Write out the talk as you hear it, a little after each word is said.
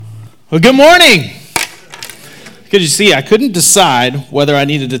Well, good morning. Good to see. I couldn't decide whether I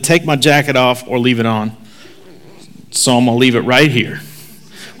needed to take my jacket off or leave it on. So I'm going to leave it right here.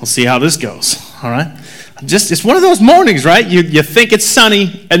 We'll see how this goes. All right? It's one of those mornings, right? You think it's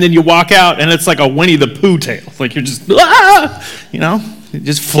sunny, and then you walk out, and it's like a Winnie the Pooh tale. Like you're just, you're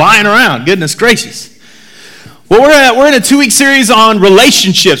just flying around. Goodness gracious. Well, we're in a 2-week series on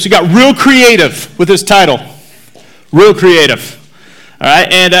relationships. We got real creative with this title. Real creative. All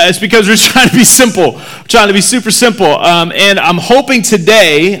right, and it's because we're trying to be simple, trying to be super simple. And I'm hoping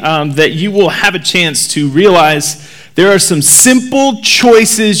today that you will have a chance to realize there are some simple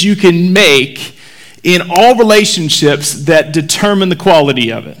choices you can make in all relationships that determine the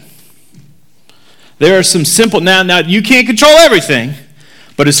quality of it. There are some simple, now you can't control everything,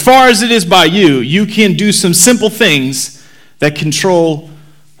 but as far as it is by you, you can do some simple things that control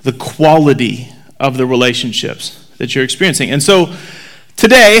the quality of the relationships that you're experiencing. And so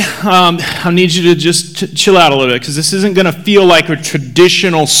today, I need you to just chill out a little bit because this isn't going to feel like a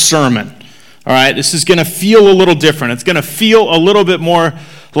traditional sermon, all right? This is going to feel a little different. It's going to feel a little bit more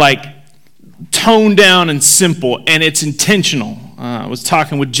like toned down and simple, and it's intentional. I was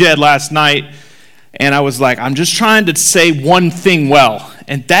talking with Jed last night, and I was like, I'm just trying to say one thing well,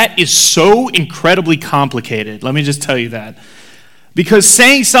 and that is so incredibly complicated. Let me just tell you that. Because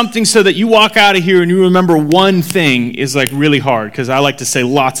saying something so that you walk out of here and you remember one thing is like really hard, because I like to say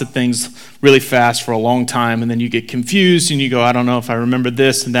lots of things really fast for a long time, and then you get confused and you go, I don't know if I remember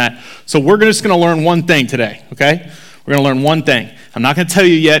this and that. So we're just going to learn one thing today, okay? We're going to learn one thing. I'm not going to tell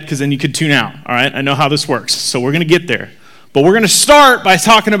you yet because then you could tune out, all right? I know how this works, so we're going to get there. But we're going to start by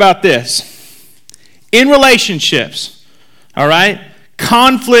talking about this. In relationships, all right,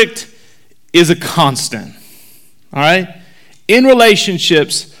 conflict is a constant, all right? In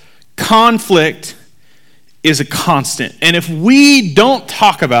relationships, conflict is a constant. And if we don't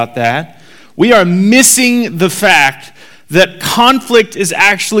talk about that, we are missing the fact that conflict is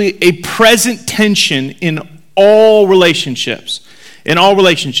actually a present tension in all relationships. In all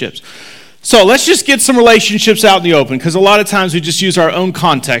relationships. So let's just get some relationships out in the open, because a lot of times we just use our own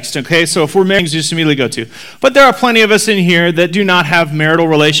context, okay? So if we're married, we just immediately go to. But there are plenty of us in here that do not have marital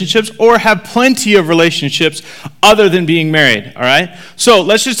relationships or have plenty of relationships other than being married, all right? So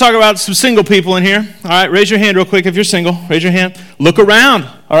let's just talk about some single people in here, all right? Raise your hand real quick if you're single. Raise your hand. Look around,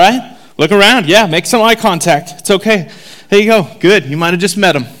 all right? Look around. Yeah, make some eye contact. It's okay. There you go. Good. You might have just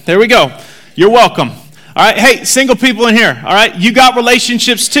met them. There we go. You're welcome. All right? Hey, single people in here, all right? You got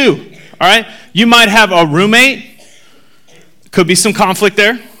relationships too. All right, you might have a roommate. Could be some conflict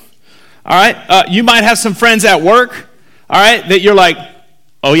there. All right, you might have some friends at work. All right, that you're like,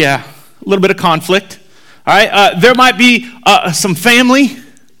 oh yeah, a little bit of conflict. All right, there might be some family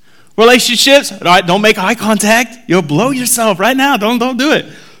relationships. All right, don't make eye contact. You'll blow yourself right now. Don't do it.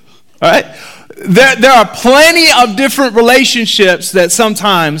 All right, there are plenty of different relationships that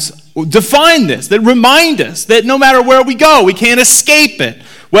sometimes define this, that remind us that no matter where we go, we can't escape it.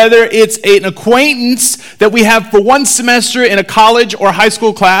 Whether it's an acquaintance that we have for one semester in a college or high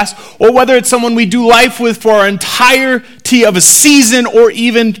school class, or whether it's someone we do life with for our entirety of a season or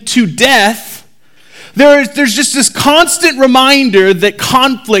even to death, there's just this constant reminder that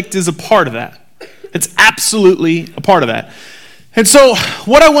conflict is a part of that. It's absolutely a part of that. And so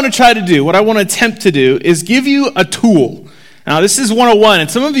what I want to try to do, what I want to attempt to do, is give you a tool. Now, this is 101,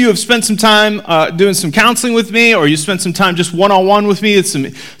 and some of you have spent some time doing some counseling with me, or you spent some time just one-on-one with me. It's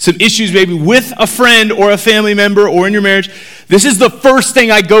some issues maybe with a friend or a family member or in your marriage. This is the first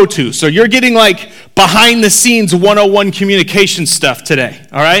thing I go to. So you're getting like behind-the-scenes 101 communication stuff today,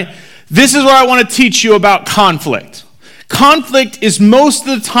 all right? This is where I want to teach you about conflict. Conflict is most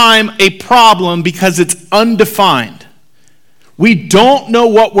of the time a problem because it's undefined. We don't know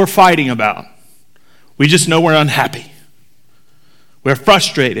what we're fighting about. We just know we're unhappy. We're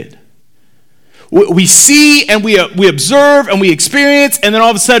frustrated. We see and we observe and we experience, and then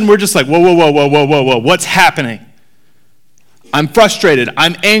all of a sudden we're just like, whoa, what's happening? I'm frustrated.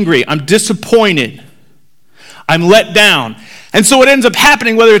 I'm angry. I'm disappointed. I'm let down. And so what ends up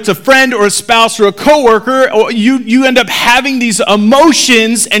happening, whether it's a friend or a spouse or a coworker, or you end up having these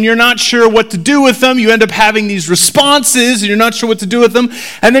emotions and you're not sure what to do with them. You end up having these responses and you're not sure what to do with them,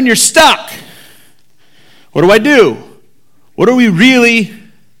 and then you're stuck. What do I do? What are we really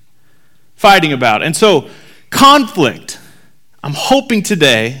fighting about? And so, conflict, I'm hoping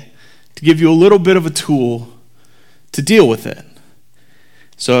today to give you a little bit of a tool to deal with it.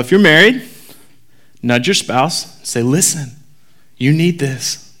 So if you're married, nudge your spouse, say, listen, you need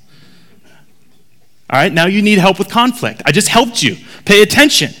this. All right, now you need help with conflict. I just helped you. Pay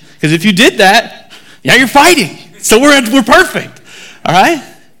attention. Because if you did that, now you're fighting. So we're perfect. All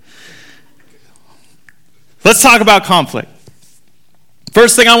right? Let's talk about conflict.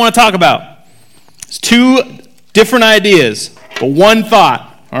 First thing I want to talk about is two different ideas, but one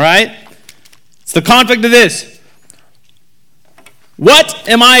thought, all right? It's the conflict of this. What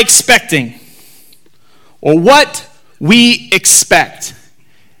am I expecting? Or what we expect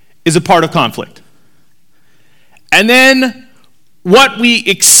is a part of conflict. And then what we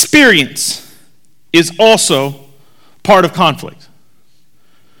experience is also part of conflict.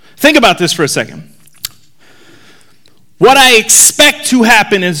 Think about this for a second. What I expect to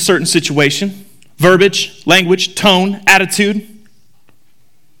happen in a certain situation, verbiage, language, tone, attitude,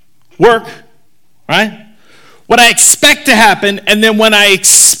 work, right? What I expect to happen, and then when I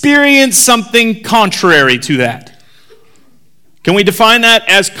experience something contrary to that. Can we define that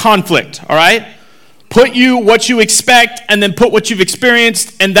as conflict, all right? Put what you expect, and then put what you've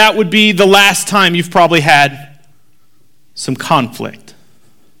experienced, and that would be the last time you've probably had some conflict.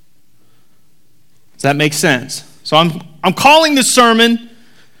 Does that make sense? So I'm calling this sermon,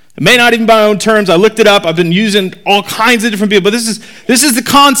 it may not even be my own terms, I looked it up, I've been using all kinds of different people, but this is the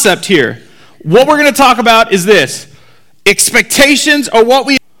concept here. What we're going to talk about is this. Expectations are what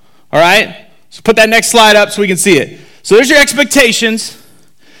we... All right? So put that next slide up so we can see it. So there's your expectations.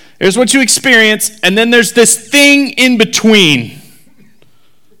 There's what you experience. And then there's this thing in between.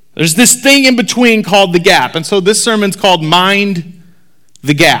 There's this thing in between called the gap. And so this sermon's called Mind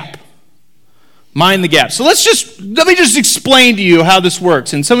the Gap. Mind the gap. So let me just explain to you how this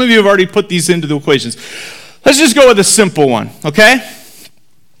works. And some of you have already put these into the equations. Let's just go with a simple one, okay?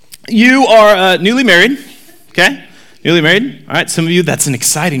 You are newly married, okay? Newly married, all right? Some of you, that's an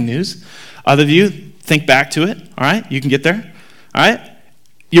exciting news. Other of you, think back to it, all right? You can get there, all right?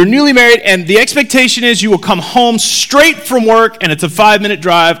 You're newly married, and the expectation is you will come home straight from work, and it's a 5-minute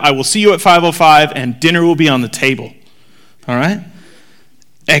drive. I will see you at 5:05, and dinner will be on the table, all right?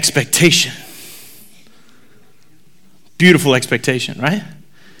 Expectation. Beautiful expectation, right?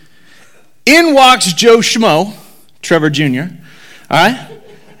 In walks Joe Schmo, Trevor Jr., all right?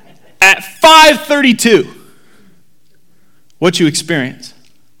 At 5:32, what you experience.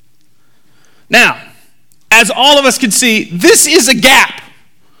 Now, as all of us can see, this is a gap,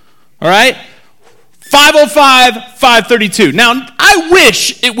 all right? 5:05, 5:32. Now, I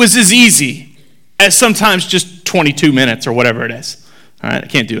wish it was as easy as sometimes just 22 minutes or whatever it is. All right, I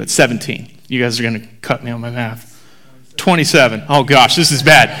can't do it. 17. You guys are going to cut me on my math. 27. Oh, gosh, this is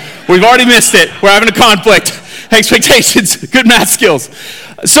bad. We've already missed it. We're having a conflict. Expectations, good math skills.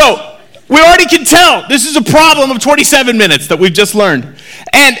 So, we already can tell this is a problem of 27 minutes that we've just learned.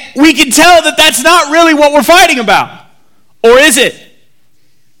 And we can tell that that's not really what we're fighting about. Or is it?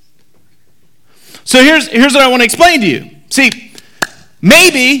 So here's what I want to explain to you. See,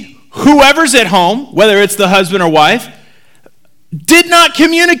 maybe whoever's at home, whether it's the husband or wife, did not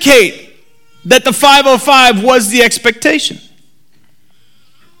communicate that the 5:05 was the expectation.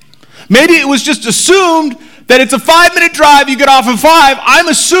 Maybe it was just assumed that it's a 5-minute drive, you get off at 5, I'm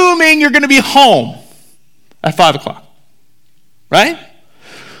assuming you're going to be home at 5 o'clock, right?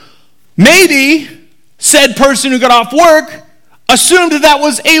 Maybe said person who got off work assumed that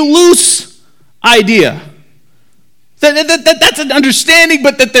was a loose idea. That's an understanding,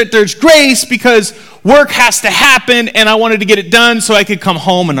 but that there's grace because work has to happen and I wanted to get it done so I could come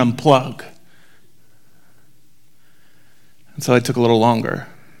home and unplug. And so it took a little longer.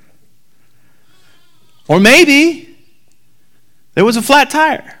 Or maybe there was a flat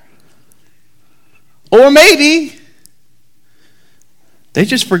tire. Or maybe they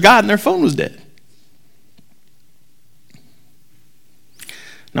just forgot and their phone was dead.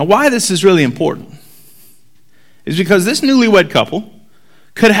 Now, why this is really important is because this newlywed couple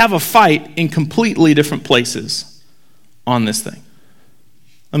could have a fight in completely different places on this thing.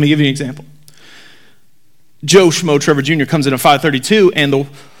 Let me give you an example. Joe Schmo Trevor Jr. comes in at 5:32, and the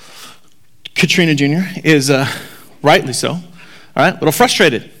Katrina Jr. is rightly so, all right, a little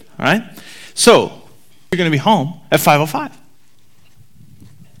frustrated, all right? So, you're going to be home at 5:05.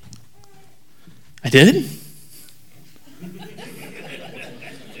 I did?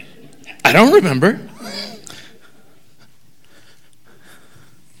 I don't remember.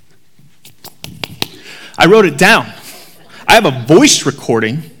 I wrote it down. I have a voice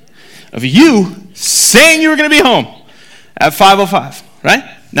recording of you saying you were going to be home at 5:05, right?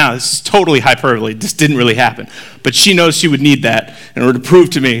 Now, this is totally hyperbole. This didn't really happen. But she knows she would need that in order to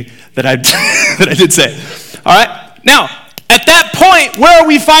prove to me that I that I did say it. All right? Now, at that point, where are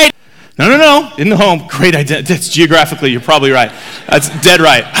we fighting? No. In the home. Great idea. That's geographically, you're probably right. That's dead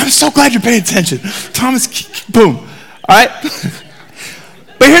right. I'm so glad you're paying attention. Thomas, boom. All right?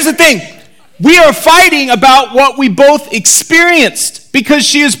 But here's the thing. we are fighting about what we both experienced because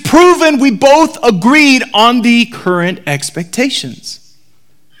she has proven we both agreed on the current expectations.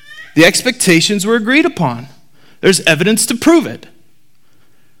 The expectations were agreed upon. There's evidence to prove it.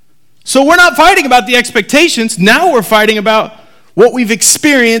 So we're not fighting about the expectations. Now we're fighting about what we've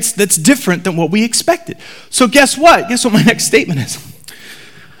experienced that's different than what we expected. So guess what? Guess what my next statement is?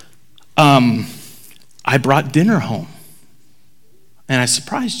 I brought dinner home and I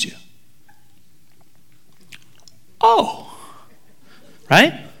surprised you. Oh,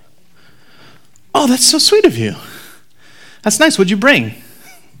 right? Oh, that's so sweet of you. That's nice. What'd you bring?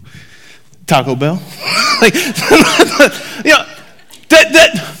 Taco Bell? Like, you know,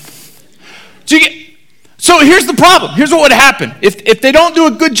 so here's the problem. Here's what would happen. If they don't do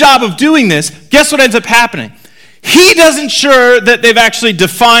a good job of doing this, guess what ends up happening? He doesn't sure that they've actually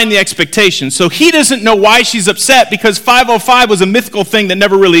defined the expectation. So he doesn't know why she's upset because 505 was a mythical thing that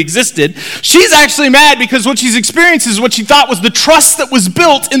never really existed. She's actually mad because what she's experienced is what she thought was the trust that was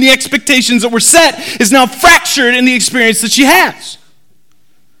built in the expectations that were set is now fractured in the experience that she has.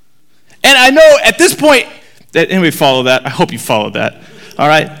 And I know at this point, that anybody follow that? I hope you followed that. All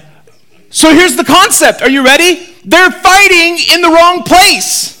right. So here's the concept. Are you ready? They're fighting in the wrong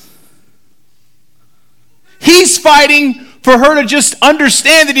place. He's fighting for her to just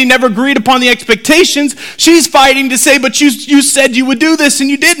understand that he never agreed upon the expectations. She's fighting to say, but you said you would do this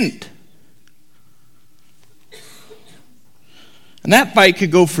and you didn't. And that fight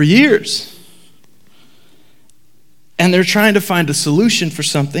could go for years. And they're trying to find a solution for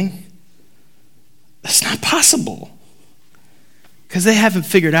something that's not possible. Because they haven't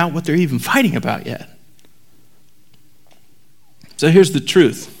figured out what they're even fighting about yet. So here's the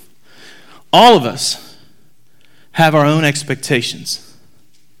truth. All of us have our own expectations.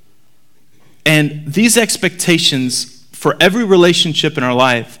 And these expectations for every relationship in our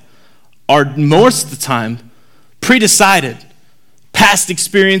life are most of the time pre-decided. Past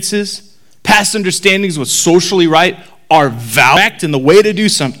experiences, past understandings what's socially right are valued in the way to do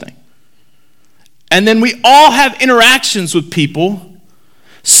something. And then we all have interactions with people,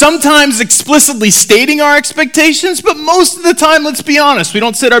 sometimes explicitly stating our expectations, but most of the time, let's be honest, we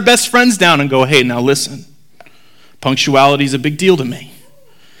don't sit our best friends down and go, hey, now listen, punctuality is a big deal to me.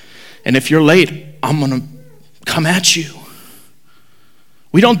 And if you're late, I'm going to come at you.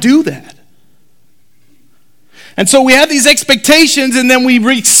 We don't do that. And so we have these expectations, and then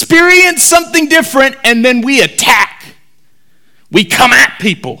we experience something different, and then we attack. We come at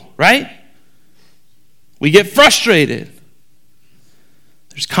people, right? We get frustrated.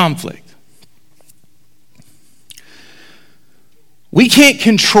 There's conflict. We can't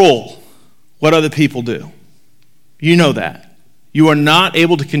control what other people do. You know that. You are not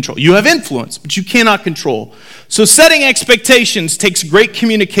able to control. You have influence, but you cannot control. So setting expectations takes great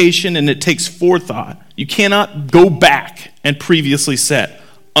communication and it takes forethought. You cannot go back and previously set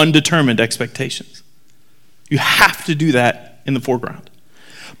undetermined expectations. You have to do that in the foreground.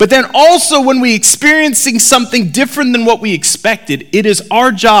 But then also when we're experiencing something different than what we expected, it is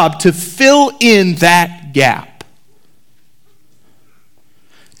our job to fill in that gap.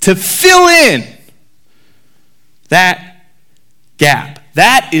 To fill in that gap.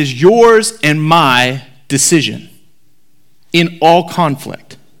 That is yours and my decision in all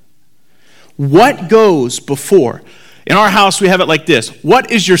conflict. What goes before? In our house, we have it like this.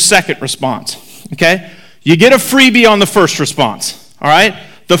 What is your second response? Okay? You get a freebie on the first response. All right?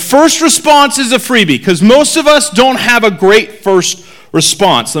 The first response is a freebie because most of us don't have a great first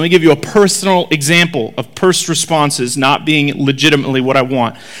response. Let me give you a personal example of first responses not being legitimately what I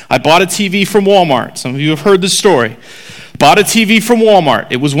want. I bought a TV from Walmart. Some of you have heard this story. Bought a TV from Walmart.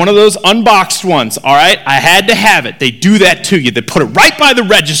 It was one of those unboxed ones, all right? I had to have it. They do that to you. They put it right by the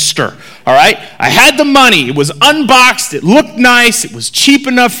register, all right? I had the money. It was unboxed. It looked nice. It was cheap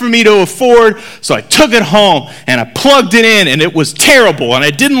enough for me to afford, so I took it home, and I plugged it in, and it was terrible, and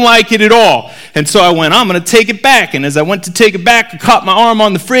I didn't like it at all. And so I went, I'm going to take it back. And as I went to take it back, I caught my arm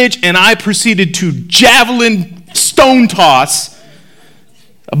on the fridge, and I proceeded to javelin stone toss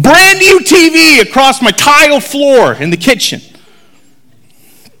a brand new TV across my tile floor in the kitchen.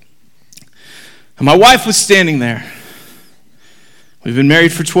 And my wife was standing there. We've been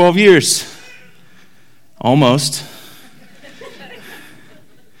married for 12 years. Almost.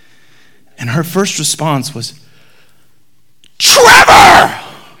 And her first response was, Trevor!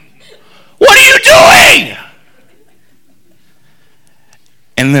 What are you doing?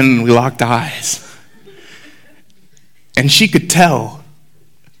 And then we locked eyes. And she could tell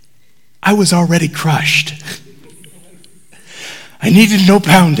I was already crushed. I needed no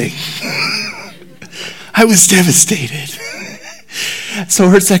pounding. I was devastated. So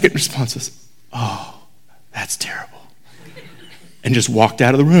her second response was, oh, that's terrible. And just walked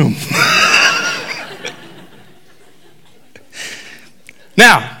out of the room.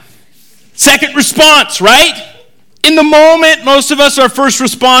 Now, second response, right? In the moment, most of us, our first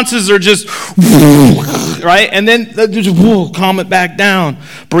responses are just, right? And then just calm it back down,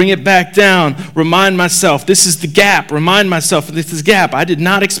 bring it back down, remind myself, this is the gap. Remind myself, this is the gap. I did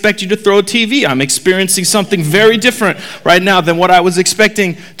not expect you to throw a TV. I'm experiencing something very different right now than what I was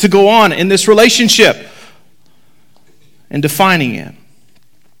expecting to go on in this relationship. And defining it.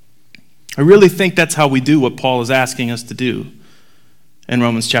 I really think that's how we do what Paul is asking us to do in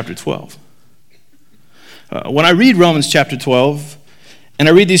Romans chapter 12. When I read Romans chapter 12, and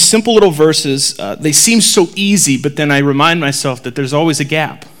I read these simple little verses, they seem so easy, but then I remind myself that there's always a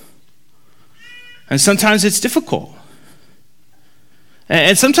gap. And sometimes it's difficult.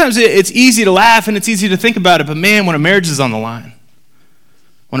 And sometimes it's easy to laugh and it's easy to think about it, but man, when a marriage is on the line,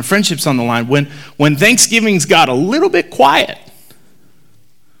 when a friendship's on the line, when Thanksgiving's got a little bit quiet,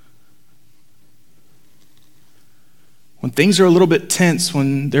 when things are a little bit tense,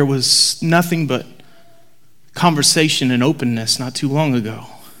 when there was nothing but conversation and openness not too long ago,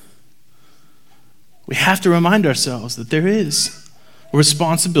 we have to remind ourselves that there is a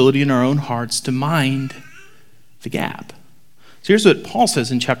responsibility in our own hearts to mind the gap. So here's what Paul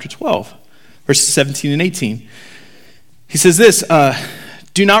says in chapter 12, verses 17 and 18. He says this,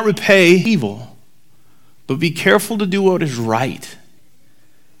 do not repay evil, but be careful to do what is right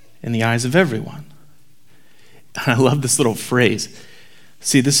in the eyes of everyone. And I love this little phrase.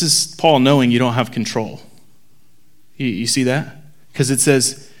 See, this is Paul knowing you don't have control. You see that? Because it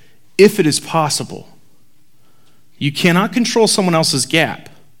says, if it is possible. You cannot control someone else's gap.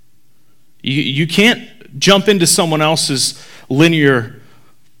 You can't jump into someone else's linear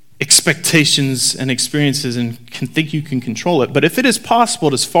expectations and experiences and can think you can control it. But if it is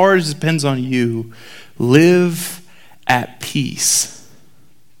possible, as far as it depends on you, live at peace.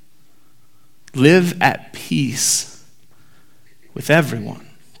 Live at peace with everyone.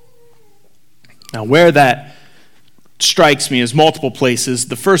 Now, where that strikes me is multiple places.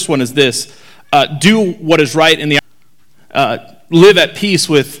 The first one is this. Do what is right in the live at peace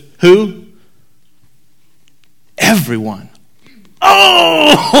with who? Everyone.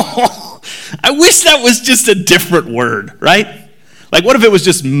 Oh! I wish that was just a different word, right? Like, what if it was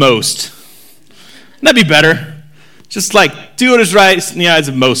just most? That'd be better. Just like, do what is right in the eyes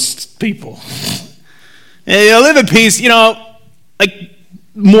of most people. And, live at peace, like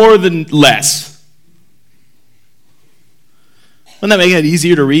more than less. Wouldn't that make it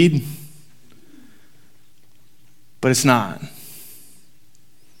easier to read? But it's not.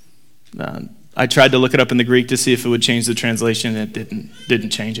 I tried to look it up in the Greek to see if it would change the translation, and it didn't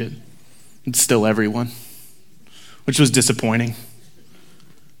change it. It's still everyone, which was disappointing,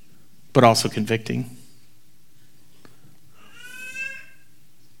 but also convicting.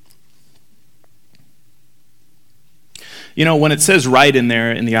 When it says right in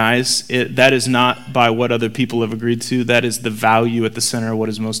there in the eyes, that is not by what other people have agreed to. That is the value at the center of what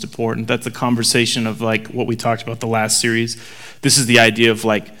is most important. That's the conversation of like what we talked about the last series. This is the idea of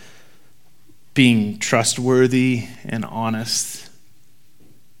like being trustworthy and honest.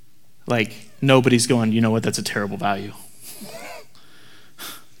 Like nobody's going, you know what, that's a terrible value.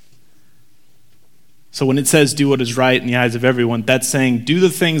 So when it says do what is right in the eyes of everyone, that's saying do the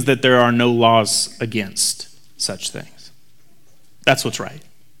things that there are no laws against such things. That's what's right.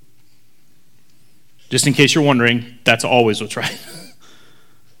 Just in case you're wondering, that's always what's right.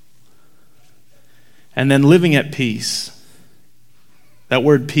 And then living at peace. That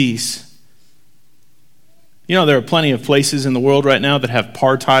word peace. There are plenty of places in the world right now that have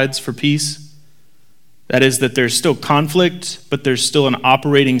apartheids for peace. That is that there's still conflict, but there's still an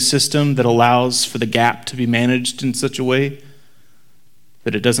operating system that allows for the gap to be managed in such a way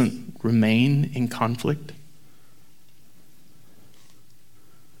that it doesn't remain in conflict.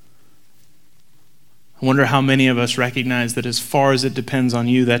 I wonder how many of us recognize that as far as it depends on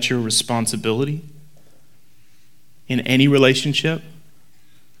you, that's your responsibility in any relationship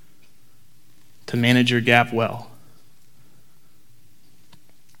to manage your gap well,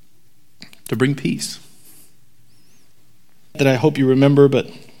 to bring peace. That I hope you remember,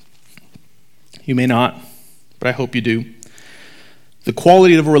 but you may not, but I hope you do. The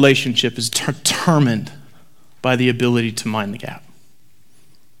quality of a relationship is determined by the ability to mind the gap.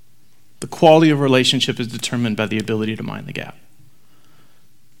 The quality of a relationship is determined by the ability to mind the gap.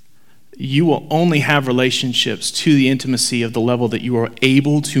 You will only have relationships to the intimacy of the level that you are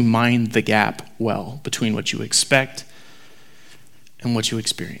able to mind the gap well between what you expect and what you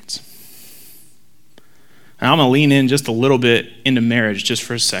experience. Now I'm going to lean in just a little bit into marriage just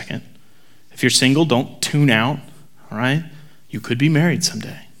for a second If you're single, don't tune out, all right? You could be married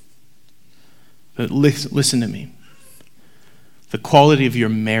someday. But listen to me. The quality of your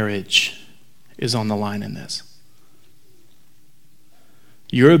marriage is on the line in this.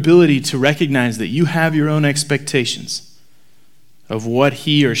 Your ability to recognize that you have your own expectations of what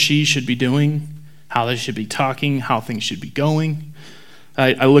he or she should be doing, how they should be talking, how things should be going.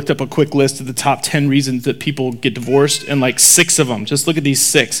 I looked up a quick list of the top 10 reasons that people get divorced, and like 6 of them, just look at these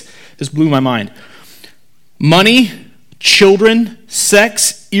 6. This blew my mind. Money, children,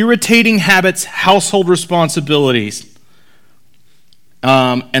 sex, irritating habits, household responsibilities,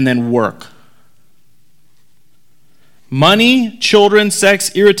 and then work. Money, children,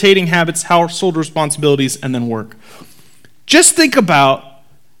 sex, irritating habits, household responsibilities, and then work. Just think about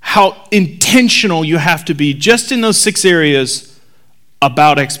how intentional you have to be just in those 6 areas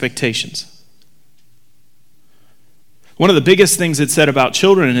about expectations. One of the biggest things it's said about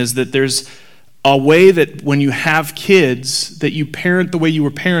children is that there's a way that when you have kids that you parent the way you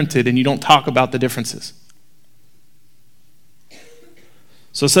were parented and you don't talk about the differences.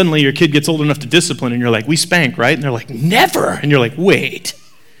 So suddenly your kid gets old enough to discipline and you're like, we spank, right? And they're like, never. And you're like, wait,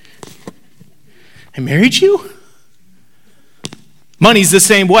 I married you? Money's the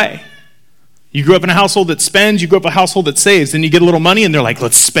same way. You grew up in a household that spends, you grew up in a household that saves, then you get a little money and they're like,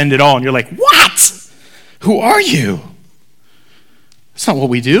 let's spend it all. And you're like, what? Who are you? That's not what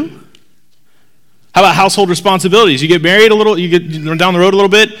we do. How about household responsibilities? You get married a little, you get down the road a little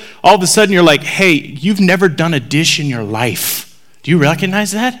bit, all of a sudden you're like, hey, you've never done a dish in your life. Do you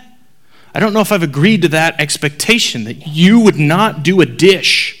recognize that? I don't know if I've agreed to that expectation that you would not do a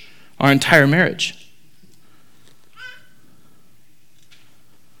dish our entire marriage.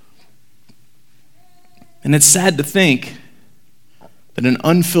 And it's sad to think that an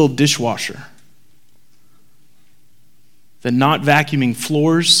unfilled dishwasher, that not vacuuming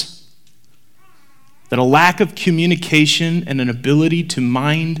floors, that a lack of communication and an ability to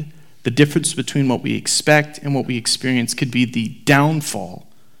mind the difference between what we expect and what we experience could be the downfall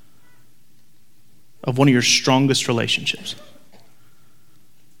of one of your strongest relationships.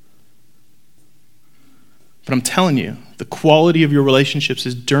 But I'm telling you, the quality of your relationships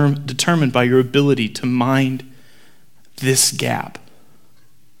is determined by your ability to mind this gap,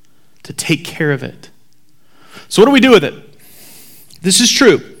 to take care of it. So what do we do with it? This is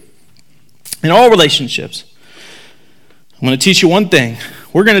true in all relationships. I'm going to teach you one thing.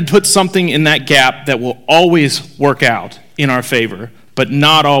 We're going to put something in that gap that will always work out in our favor, but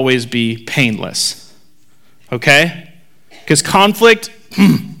not always be painless. Okay? Because conflict,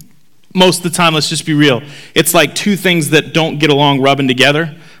 most of the time, let's just be real, it's like 2 things that don't get along rubbing together.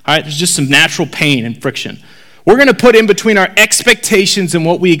 All right? There's just some natural pain and friction. We're going to put in between our expectations and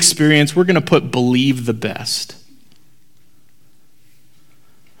what we experience, we're going to put believe the best.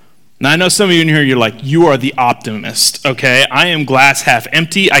 Now, I know some of you in here, you're like, you are the optimist, okay? I am glass half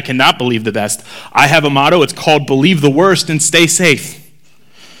empty. I cannot believe the best. I have a motto. It's called believe the worst and stay safe.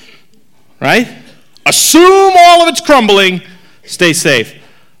 Right? Assume all of it's crumbling, stay safe.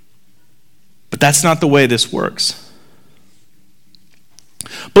 But that's not the way this works.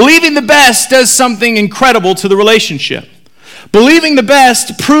 Believing the best does something incredible to the relationship. Believing the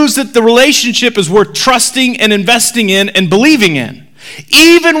best proves that the relationship is worth trusting and investing in and believing in.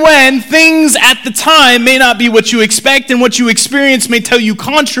 Even when things at the time may not be what you expect and what you experience may tell you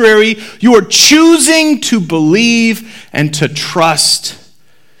contrary, you are choosing to believe and to trust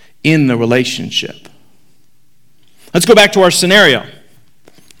in the relationship. Let's go back to our scenario.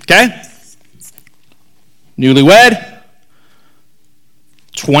 Okay? Newlywed,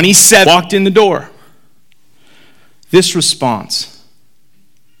 27, walked in the door. This response,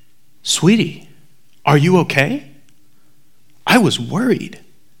 sweetie, are you okay? I was worried.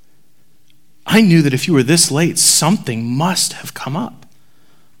 I knew that if you were this late, something must have come up.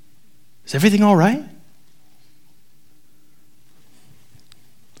 Is everything all right?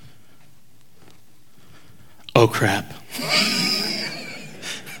 Oh, crap.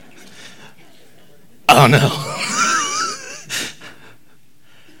 Oh, no.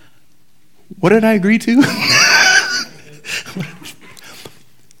 What did I agree to?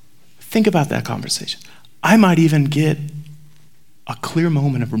 Think about that conversation. I might even get a clear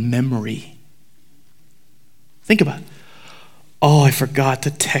moment of memory. Think about it. Oh, I forgot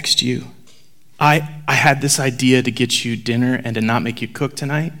to text you. I had this idea to get you dinner and to not make you cook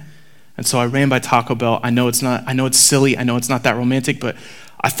tonight. And so I ran by Taco Bell. I know it's silly. I know it's not that romantic, but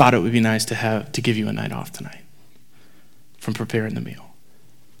I thought it would be nice to give you a night off tonight from preparing the meal.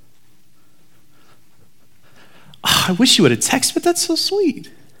 Oh, I wish you would have texted, but that's so sweet.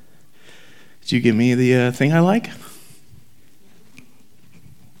 Did you give me the thing I like?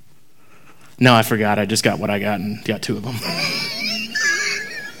 No, I forgot. I just got what I got and got 2 of them.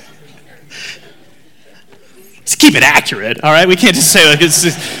 Let's keep it accurate, all right? We can't just say like it's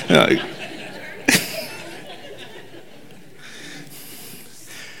just...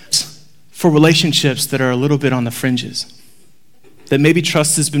 For relationships that are a little bit on the fringes, that maybe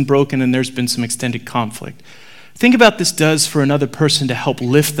trust has been broken and there's been some extended conflict. Think about this does for another person to help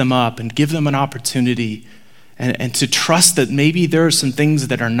lift them up and give them an opportunity and to trust that maybe there are some things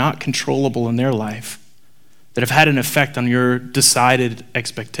that are not controllable in their life that have had an effect on your decided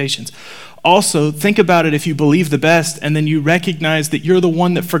expectations. Also, think about it if you believe the best and then you recognize that you're the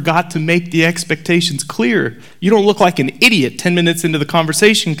one that forgot to make the expectations clear. You don't look like an idiot 10 minutes into the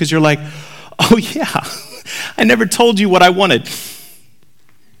conversation because you're like, oh yeah, I never told you what I wanted.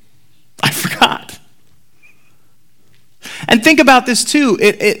 I forgot. And think about this too.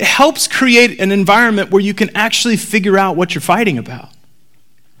 It helps create an environment where you can actually figure out what you're fighting about.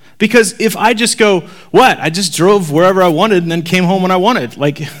 Because if I just go, what? I just drove wherever I wanted and then came home when I wanted.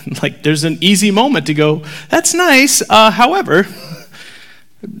 Like there's an easy moment to go, that's nice. However,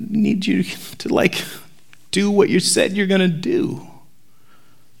 I need you to do what you said you're going to do.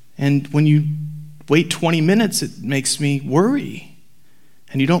 And when you wait 20 minutes, it makes me worry.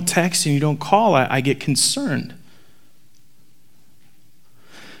 And you don't text and you don't call, I get concerned.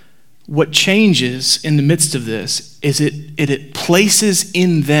 What changes in the midst of this is it places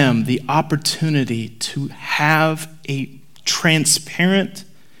in them the opportunity to have a transparent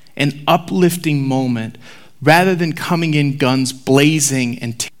and uplifting moment rather than coming in guns blazing.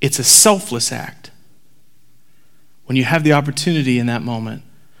 And it's a selfless act. When you have the opportunity in that moment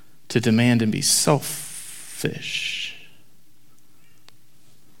to demand and be selfish.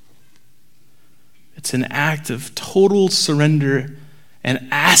 It's an act of total surrender and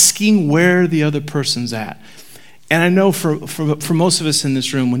asking where the other person's at. And I know for most of us in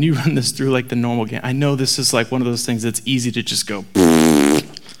this room, when you run this through like the normal game, I know this is like one of those things that's easy to just go,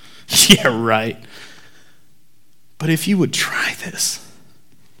 yeah, right. But if you would try this,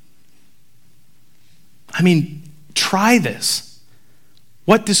 try this,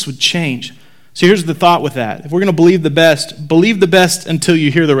 what this would change. So here's the thought with that. If we're going to believe the best until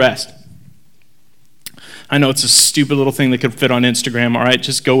you hear the rest. I know it's a stupid little thing that could fit on Instagram, all right?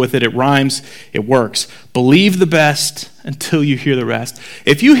 Just go with it. It rhymes. It works. Believe the best until you hear the rest.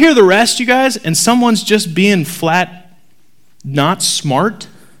 If you hear the rest, you guys, and someone's just being flat not smart,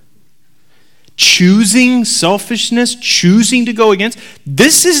 choosing selfishness, choosing to go against,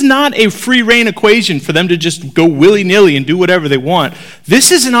 this is not a free reign equation for them to just go willy-nilly and do whatever they want. This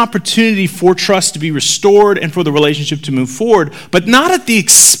is an opportunity for trust to be restored and for the relationship to move forward, but not at the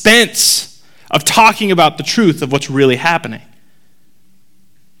expense of talking about the truth of what's really happening.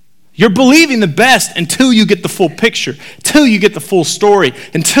 You're believing the best until you get the full picture, until you get the full story,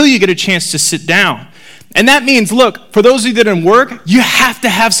 until you get a chance to sit down. And that means, look, for those of you that are in work, you have to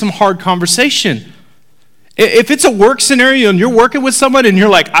have some hard conversation. If it's a work scenario and you're working with someone and you're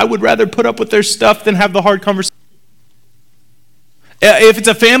like, I would rather put up with their stuff than have the hard conversation. If it's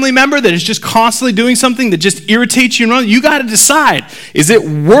a family member that is just constantly doing something that just irritates you, you got to decide, is it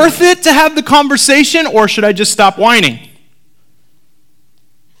worth it to have the conversation or should I just stop whining?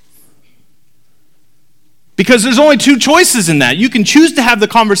 Because there's only 2 choices in that. You can choose to have the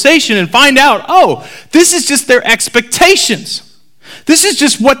conversation and find out, oh, this is just their expectations. This is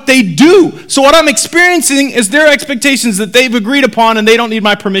just what they do. So what I'm experiencing is their expectations that they've agreed upon and they don't need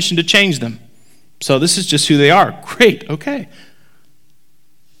my permission to change them. So this is just who they are. Great, okay.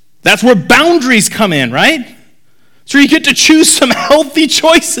 That's where boundaries come in, right? So you get to choose some healthy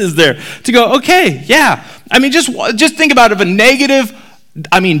choices there to go, okay, yeah. Just think about if a negative,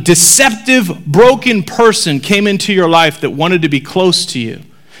 deceptive, broken person came into your life that wanted to be close to you,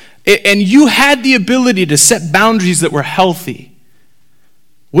 and you had the ability to set boundaries that were healthy.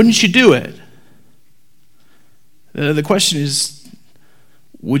 Wouldn't you do it? The question is,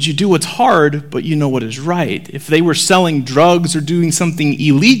 would you do what's hard, but you know what is right? If they were selling drugs or doing something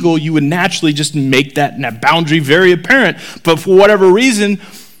illegal, you would naturally just make that boundary very apparent. But for whatever reason,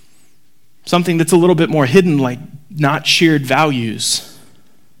 something that's a little bit more hidden, like not shared values.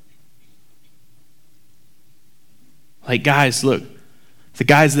 Like, guys, look, the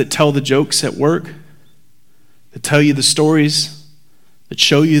guys that tell the jokes at work, that tell you the stories, that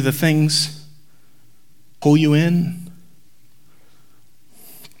show you the things, pull you in,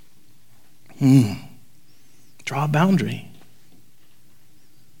 draw a boundary.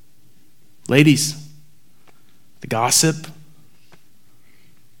 Ladies, the gossip,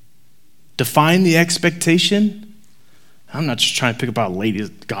 define the expectation. I'm not just trying to pick about ladies'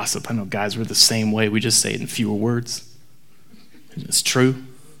 gossip. I know guys were the same way. We just say it in fewer words. It's true.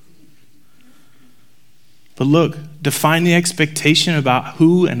 But look, define the expectation about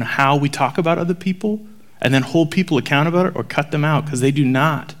who and how we talk about other people, and then hold people accountable about it or cut them out, because they do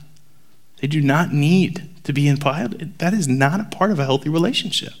not need to be implied. That is not a part of a healthy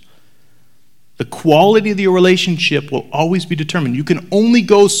relationship. The quality of your relationship will always be determined. You can only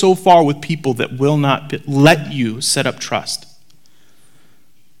go so far with people that will not let you set up trust.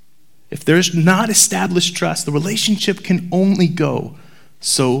 If there's not established trust, the relationship can only go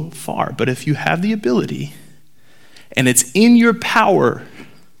so far. But if you have the ability, and it's in your power,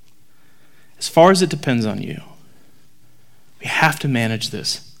 as far as it depends on you, we have to manage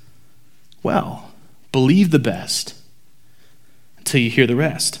this well. Believe the best until you hear the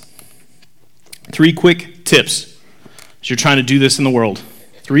rest. 3 quick tips as you're trying to do this in the world.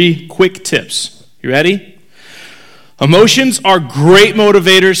 3 quick tips. You ready? Emotions are great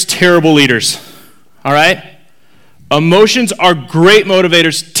motivators, terrible leaders. All right? Emotions are great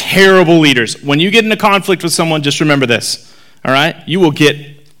motivators, terrible leaders. When you get in a conflict with someone, just remember this. All right? You will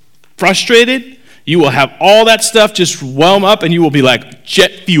get frustrated. You will have all that stuff just whelm up, and you will be like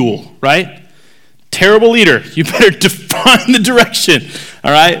jet fuel, right? Terrible leader. You better define the direction,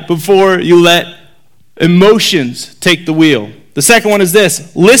 all right, before you let emotions take the wheel. The second one is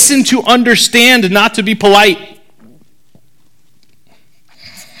this: listen to understand, not to be polite.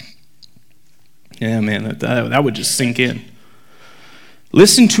 Yeah, man, that would just sink in.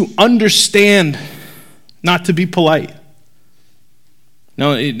 Listen to understand, not to be polite.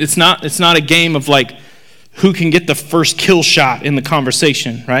 No, it's not a game of like who can get the first kill shot in the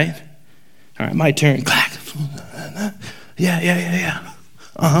conversation, right? All right, my turn. Clack. Yeah.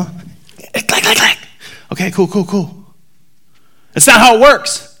 Uh-huh. Clack, clack, clack. Okay, cool. That's not how it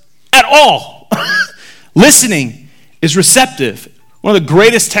works at all. Listening is receptive. One of the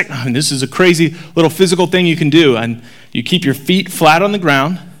greatest this is a crazy little physical thing you can do. And you keep your feet flat on the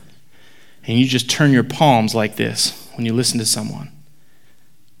ground, and you just turn your palms like this when you listen to someone.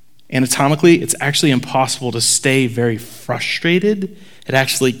 Anatomically, it's actually impossible to stay very frustrated. It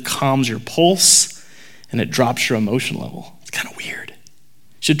actually calms your pulse, and it drops your emotion level. It's kind of weird.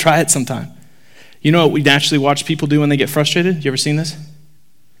 You should try it sometime. You know what we naturally watch people do when they get frustrated? You ever seen this?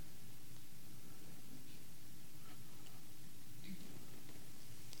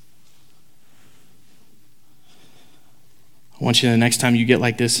 I want you, the next time you get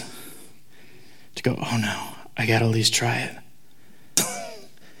like this, to go, oh no, I got to at least try it.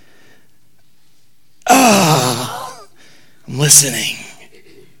 I'm listening.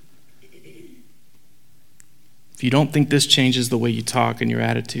 If you don't think this changes the way you talk and your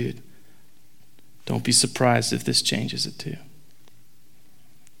attitude, don't be surprised if this changes it too.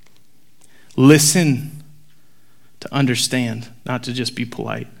 Listen to understand, not to just be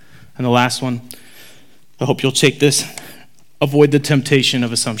polite. And the last one, I hope you'll take this. Avoid the temptation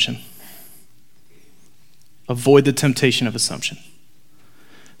of assumption. Avoid the temptation of assumption.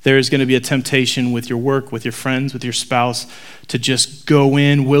 There is going to be a temptation with your work, with your friends, with your spouse, to just go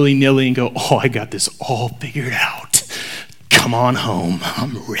in willy-nilly and go, oh, I got this all figured out. Come on home.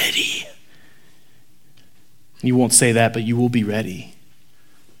 I'm ready. You won't say that, but you will be ready.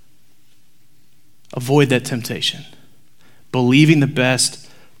 Avoid that temptation. Believing the best,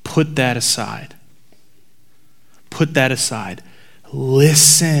 put that aside. Put that aside.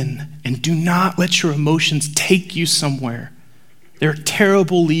 Listen, and do not let your emotions take you somewhere. They're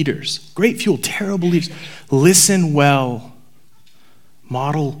terrible leaders. Great fuel, terrible leaders. Listen well.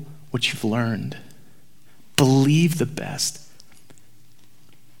 Model what you've learned. Believe the best.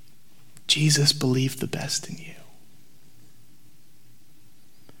 Jesus believed the best in you.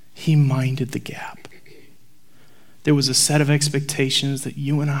 He minded the gap. There was a set of expectations that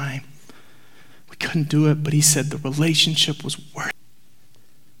you and I, we couldn't do it, but he said the relationship was worth it.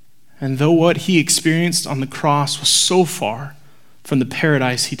 And though what he experienced on the cross was so far from the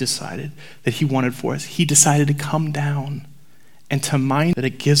paradise he decided that he wanted for us, he decided to come down and to mind that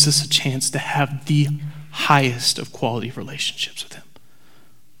it gives us a chance to have the highest of quality relationships with him.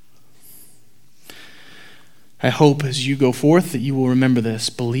 I hope as you go forth that you will remember this.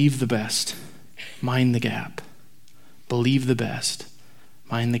 Believe the best. Mind the gap. Believe the best.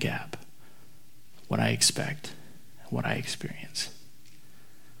 Mind the gap. What I expect. What I experience.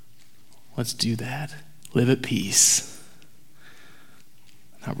 Let's do that. Live at peace.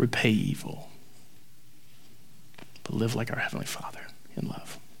 Not repay evil. But live like our Heavenly Father in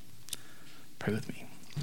love. Pray with me.